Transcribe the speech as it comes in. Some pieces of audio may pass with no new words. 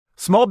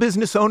Small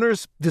business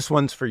owners, this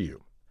one's for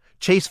you.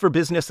 Chase for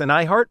Business and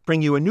iHeart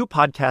bring you a new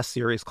podcast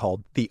series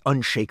called The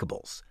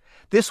Unshakables.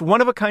 This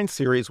one-of-a-kind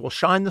series will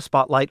shine the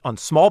spotlight on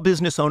small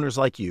business owners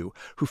like you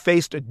who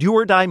faced a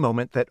do-or-die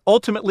moment that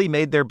ultimately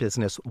made their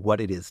business what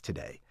it is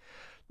today.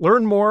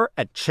 Learn more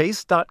at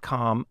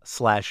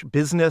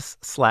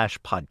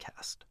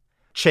chase.com/business/podcast.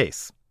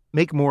 Chase,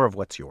 make more of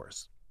what's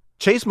yours.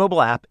 Chase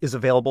mobile app is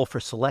available for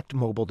select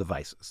mobile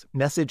devices.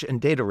 Message and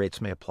data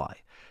rates may apply.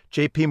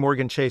 J.P.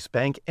 Morgan Chase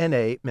Bank,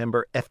 N.A.,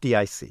 member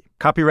FDIC.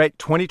 Copyright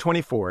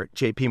 2024,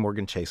 J.P.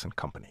 Morgan Chase &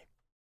 Company.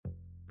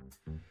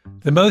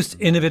 The most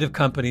innovative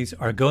companies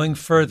are going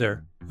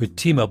further with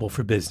T-Mobile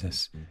for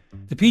Business.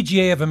 The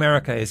PGA of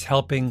America is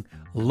helping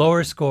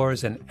lower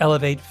scores and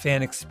elevate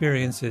fan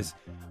experiences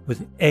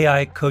with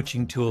AI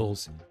coaching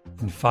tools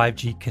and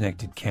 5G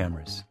connected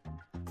cameras.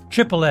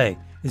 AAA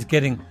is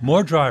getting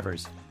more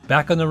drivers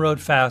back on the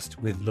road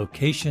fast with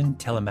location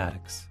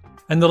telematics.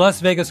 And the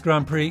Las Vegas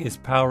Grand Prix is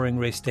powering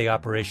race day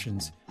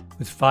operations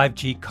with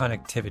 5G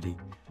connectivity,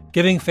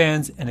 giving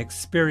fans an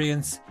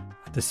experience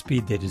at the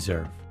speed they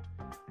deserve.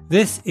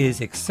 This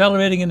is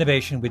accelerating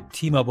innovation with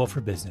T-Mobile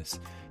for Business.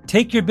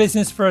 Take your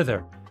business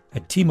further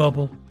at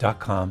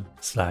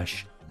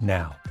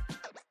T-Mobile.com/now.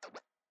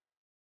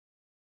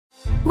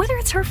 Whether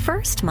it's her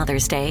first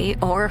Mother's Day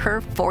or her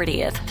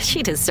 40th,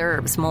 she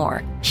deserves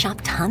more. Shop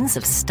tons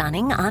of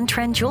stunning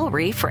on-trend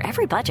jewelry for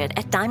every budget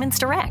at Diamonds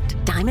Direct.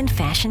 Diamond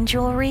fashion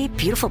jewelry,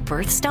 beautiful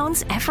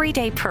birthstones,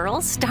 everyday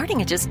pearls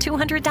starting at just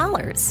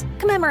 $200.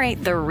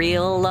 Commemorate the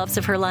real loves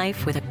of her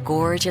life with a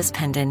gorgeous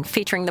pendant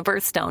featuring the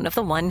birthstone of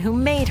the one who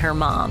made her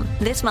mom.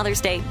 This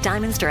Mother's Day,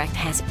 Diamonds Direct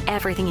has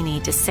everything you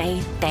need to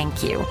say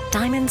thank you.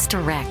 Diamonds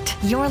Direct.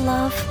 Your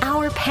love,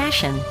 our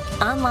passion.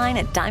 Online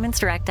at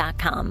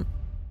diamondsdirect.com.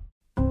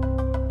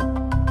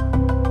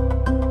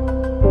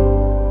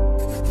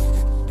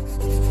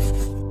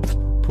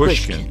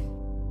 Pushkin.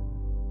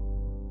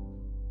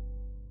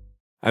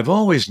 I've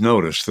always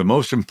noticed the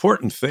most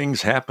important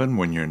things happen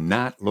when you're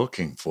not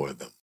looking for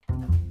them.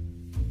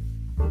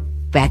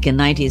 Back in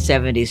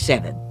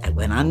 1977, I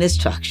went on this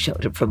talk show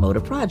to promote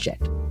a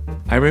project.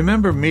 I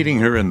remember meeting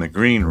her in the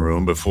green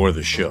room before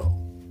the show.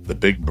 The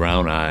big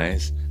brown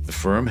eyes, the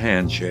firm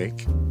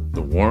handshake,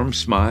 the warm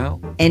smile.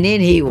 And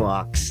in he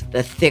walks,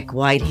 the thick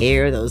white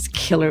hair, those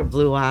killer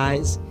blue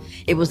eyes.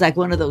 It was like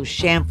one of those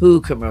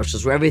shampoo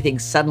commercials where everything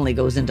suddenly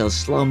goes into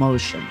slow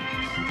motion.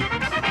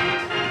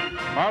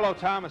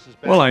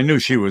 Well, I knew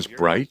she was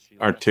bright,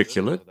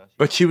 articulate,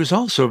 but she was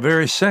also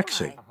very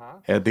sexy.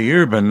 Had the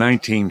year been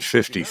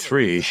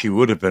 1953, she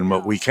would have been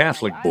what we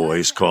Catholic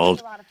boys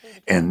called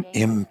an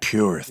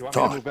impure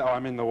thought.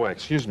 I'm in the way.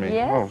 Excuse me.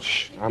 Yes? Oh,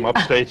 I'm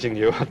upstaging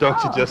you.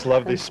 Don't you just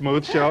love the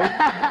smooth show?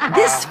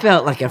 This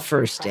felt like a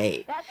first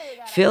date.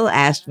 Phil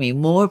asked me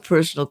more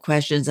personal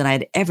questions than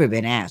I'd ever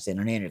been asked in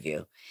an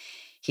interview.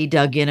 He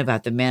dug in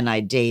about the men I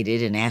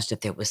dated and asked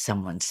if there was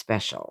someone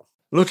special.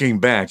 Looking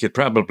back, it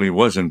probably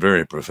wasn't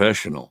very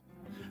professional,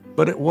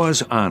 but it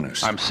was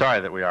honest. I'm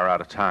sorry that we are out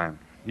of time.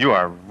 You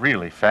are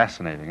really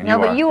fascinating. And No,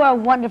 but you are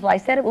wonderful. I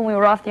said it when we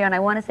were off the air, and I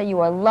want to say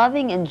you are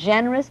loving and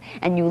generous,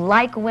 and you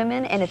like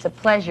women, and it's a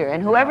pleasure.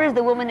 And whoever is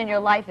the woman in your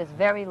life is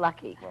very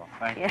lucky. Well,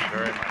 thank you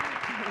very much.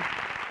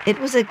 It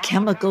was a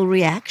chemical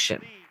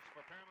reaction.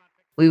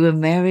 We were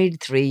married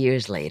 3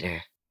 years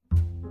later.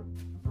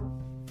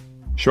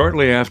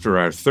 Shortly after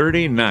our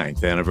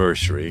 39th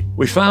anniversary,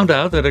 we found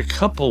out that a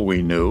couple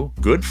we knew,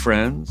 good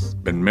friends,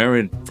 been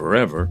married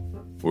forever,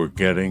 were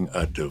getting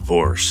a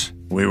divorce.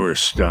 We were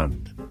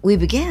stunned. We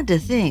began to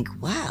think,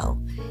 wow,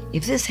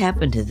 if this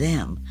happened to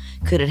them,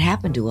 could it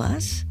happen to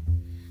us?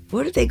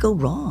 Where did they go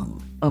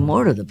wrong? Or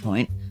more to the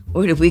point,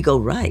 where did we go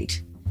right?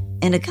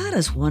 And it got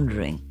us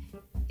wondering,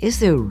 is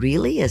there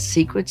really a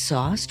secret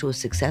sauce to a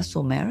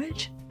successful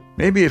marriage?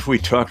 Maybe if we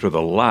talked with a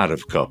lot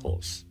of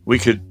couples, we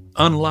could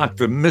unlock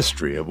the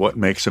mystery of what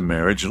makes a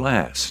marriage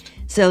last.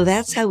 So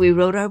that's how we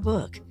wrote our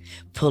book,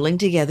 pulling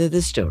together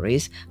the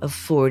stories of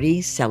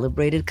 40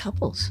 celebrated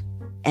couples.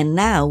 And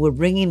now we're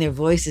bringing their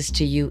voices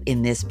to you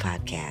in this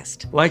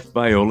podcast. Like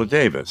Viola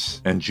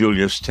Davis and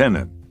Julius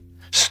Tenen,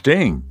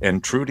 Sting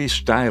and Trudy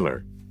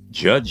Styler,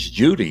 Judge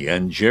Judy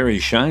and Jerry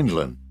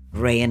Scheindlin,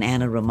 Ray and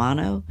Anna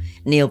Romano,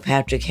 Neil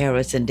Patrick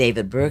Harris and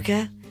David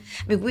Burka.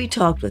 We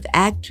talked with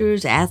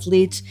actors,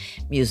 athletes,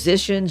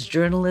 musicians,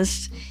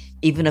 journalists,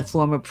 even a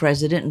former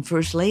president and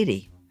first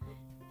lady.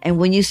 And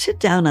when you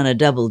sit down on a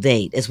double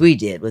date, as we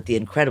did with the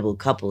incredible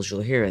couples you'll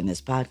hear in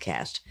this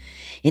podcast,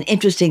 an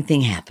interesting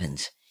thing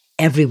happens.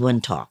 Everyone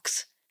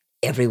talks.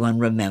 Everyone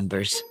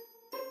remembers.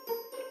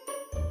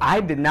 I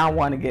did not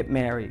want to get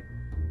married.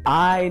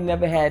 I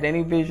never had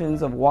any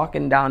visions of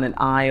walking down an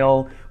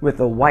aisle with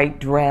a white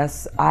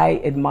dress.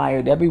 I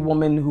admired every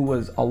woman who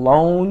was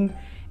alone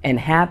and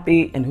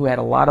happy and who had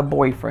a lot of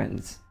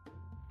boyfriends.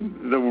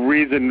 The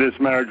reason this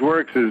marriage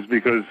works is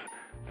because,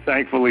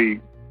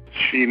 thankfully,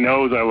 she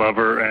knows I love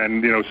her,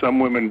 and, some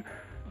women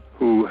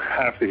who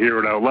have to hear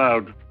it out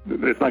loud,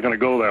 it's not going to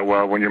go that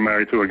well when you're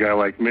married to a guy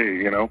like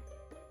me,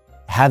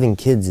 Having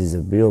kids is a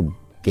real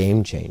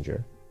game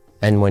changer.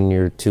 And when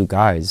you're two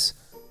guys,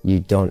 you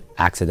don't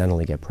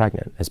accidentally get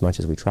pregnant as much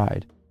as we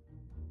tried.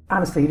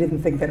 Honestly, you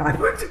didn't think that I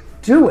would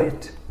do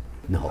it.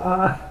 No,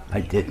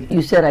 I didn't.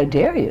 You said, I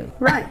dare you.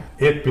 Right.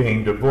 It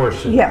being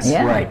divorces. Yes.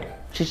 Yeah. Right.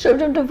 She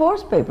served her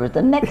divorce papers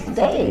the next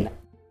day.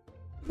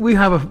 We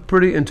have a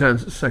pretty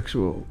intense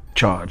sexual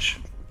charge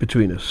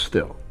between us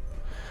still.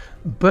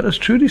 But as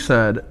Trudy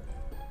said,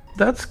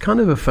 that's kind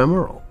of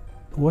ephemeral.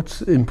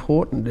 What's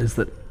important is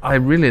that I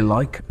really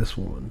like this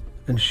woman,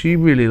 and she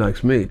really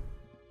likes me.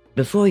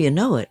 Before you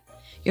know it,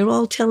 you're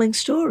all telling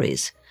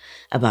stories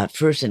about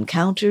first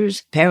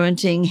encounters,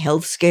 parenting,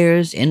 health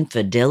scares,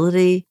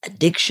 infidelity,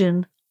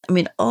 addiction. I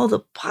mean, all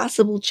the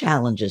possible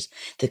challenges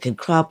that can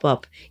crop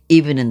up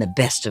even in the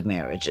best of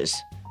marriages.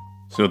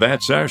 So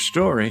that's our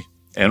story,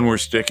 and we're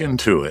sticking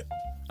to it.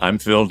 I'm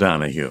Phil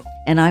Donahue.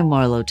 And I'm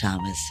Marlo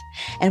Thomas.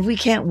 And we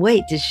can't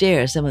wait to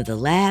share some of the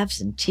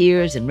laughs and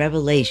tears and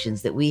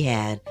revelations that we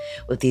had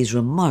with these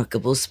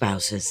remarkable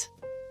spouses.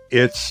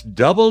 It's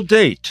Double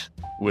Date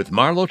with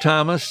Marlo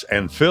Thomas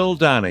and Phil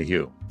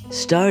Donahue.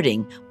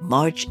 Starting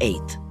March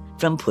 8th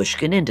from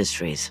Pushkin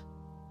Industries.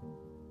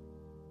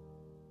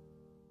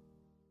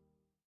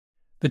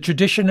 The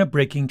tradition of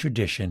breaking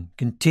tradition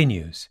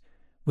continues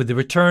with the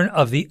return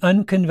of the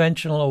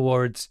Unconventional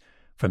Awards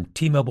from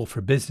T-Mobile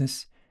for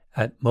Business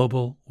at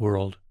Mobile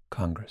World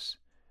Congress.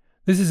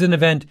 This is an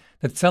event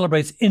that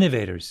celebrates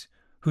innovators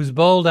whose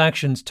bold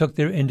actions took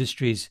their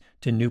industries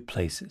to new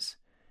places.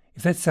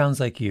 If that sounds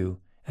like you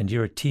and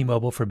you're a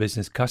T-Mobile for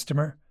Business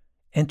customer,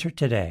 enter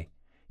today.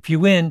 If you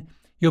win,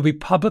 you'll be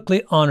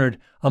publicly honored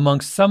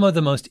amongst some of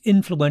the most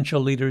influential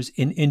leaders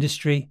in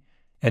industry.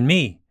 And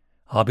me,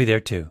 I'll be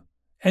there too.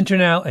 Enter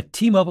now at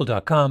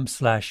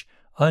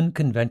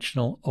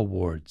T-Mobile.com/unconventional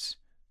awards.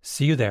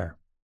 See you there.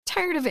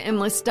 Tired of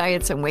endless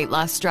diets and weight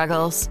loss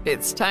struggles?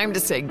 It's time to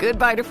say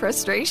goodbye to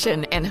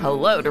frustration and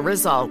hello to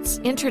results.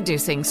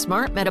 Introducing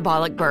Smart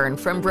Metabolic Burn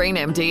from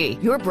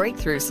BrainMD, your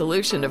breakthrough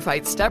solution to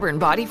fight stubborn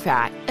body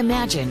fat.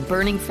 Imagine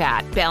burning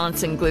fat,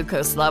 balancing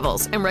glucose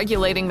levels, and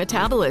regulating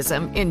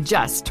metabolism in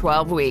just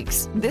 12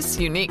 weeks. This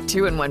unique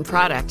 2-in-1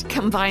 product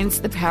combines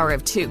the power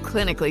of 2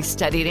 clinically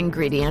studied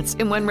ingredients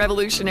in one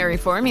revolutionary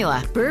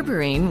formula.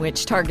 Berberine,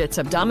 which targets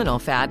abdominal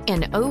fat,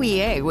 and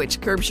OEA,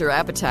 which curbs your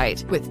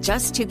appetite. With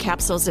just 2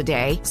 capsules a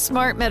day,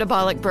 Smart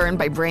Metabolic Burn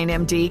by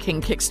BrainMD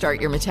can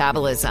kickstart your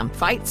metabolism,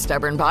 fight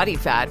stubborn body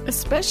fat,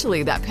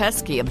 especially that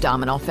pesky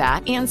abdominal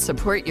fat, and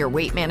support your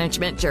weight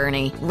management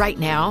journey. Right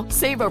now,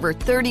 save over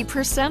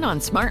 30% on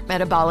Smart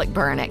Metabolic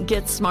Burn at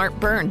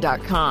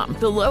GetSmartBurn.com.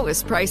 The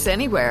lowest price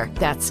anywhere.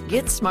 That's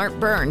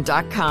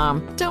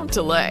GetSmartBurn.com. Don't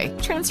delay.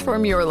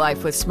 Transform your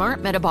life with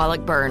Smart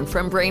Metabolic Burn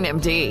from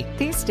BrainMD.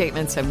 These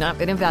statements have not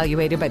been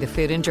evaluated by the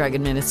Food and Drug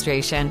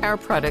Administration. Our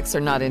products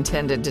are not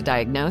intended to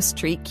diagnose,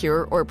 treat,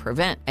 cure, or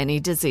prevent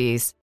any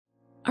disease.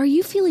 Are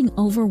you feeling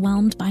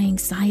overwhelmed by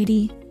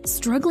anxiety,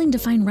 struggling to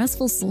find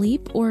restful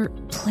sleep, or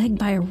plagued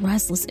by a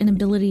restless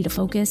inability to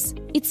focus?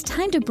 It's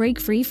time to break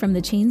free from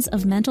the chains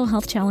of mental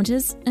health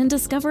challenges and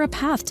discover a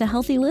path to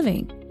healthy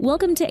living.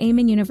 Welcome to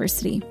Amen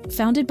University,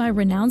 founded by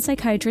renowned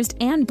psychiatrist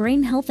and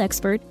brain health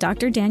expert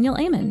Dr. Daniel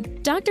Amen.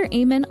 Dr.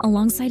 Amen,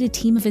 alongside a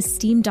team of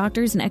esteemed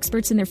doctors and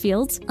experts in their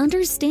fields,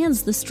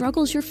 understands the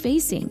struggles you're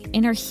facing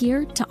and are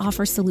here to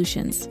offer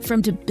solutions.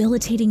 From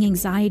debilitating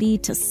anxiety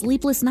to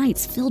sleepless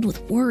nights filled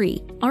with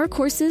worry, our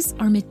courses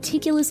are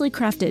meticulously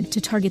crafted to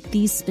target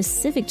these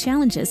specific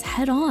challenges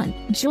head-on.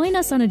 Join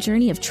us on a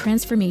journey of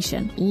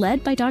transformation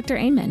led by Dr.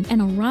 Amen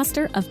and a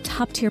roster of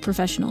top-tier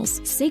professionals.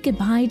 Say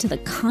goodbye to the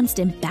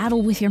constant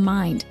battle with your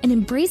mind and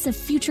embrace a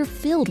future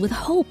filled with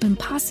hope and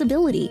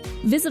possibility.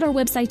 Visit our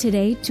website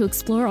today to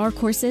explore our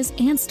courses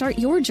and start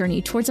your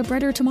journey towards a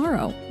brighter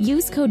tomorrow.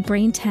 Use code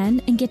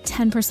BRAIN10 and get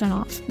 10%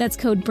 off. That's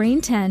code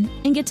BRAIN10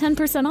 and get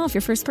 10% off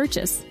your first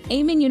purchase.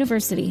 Amen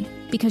University,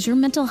 because your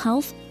mental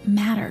health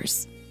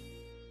matters.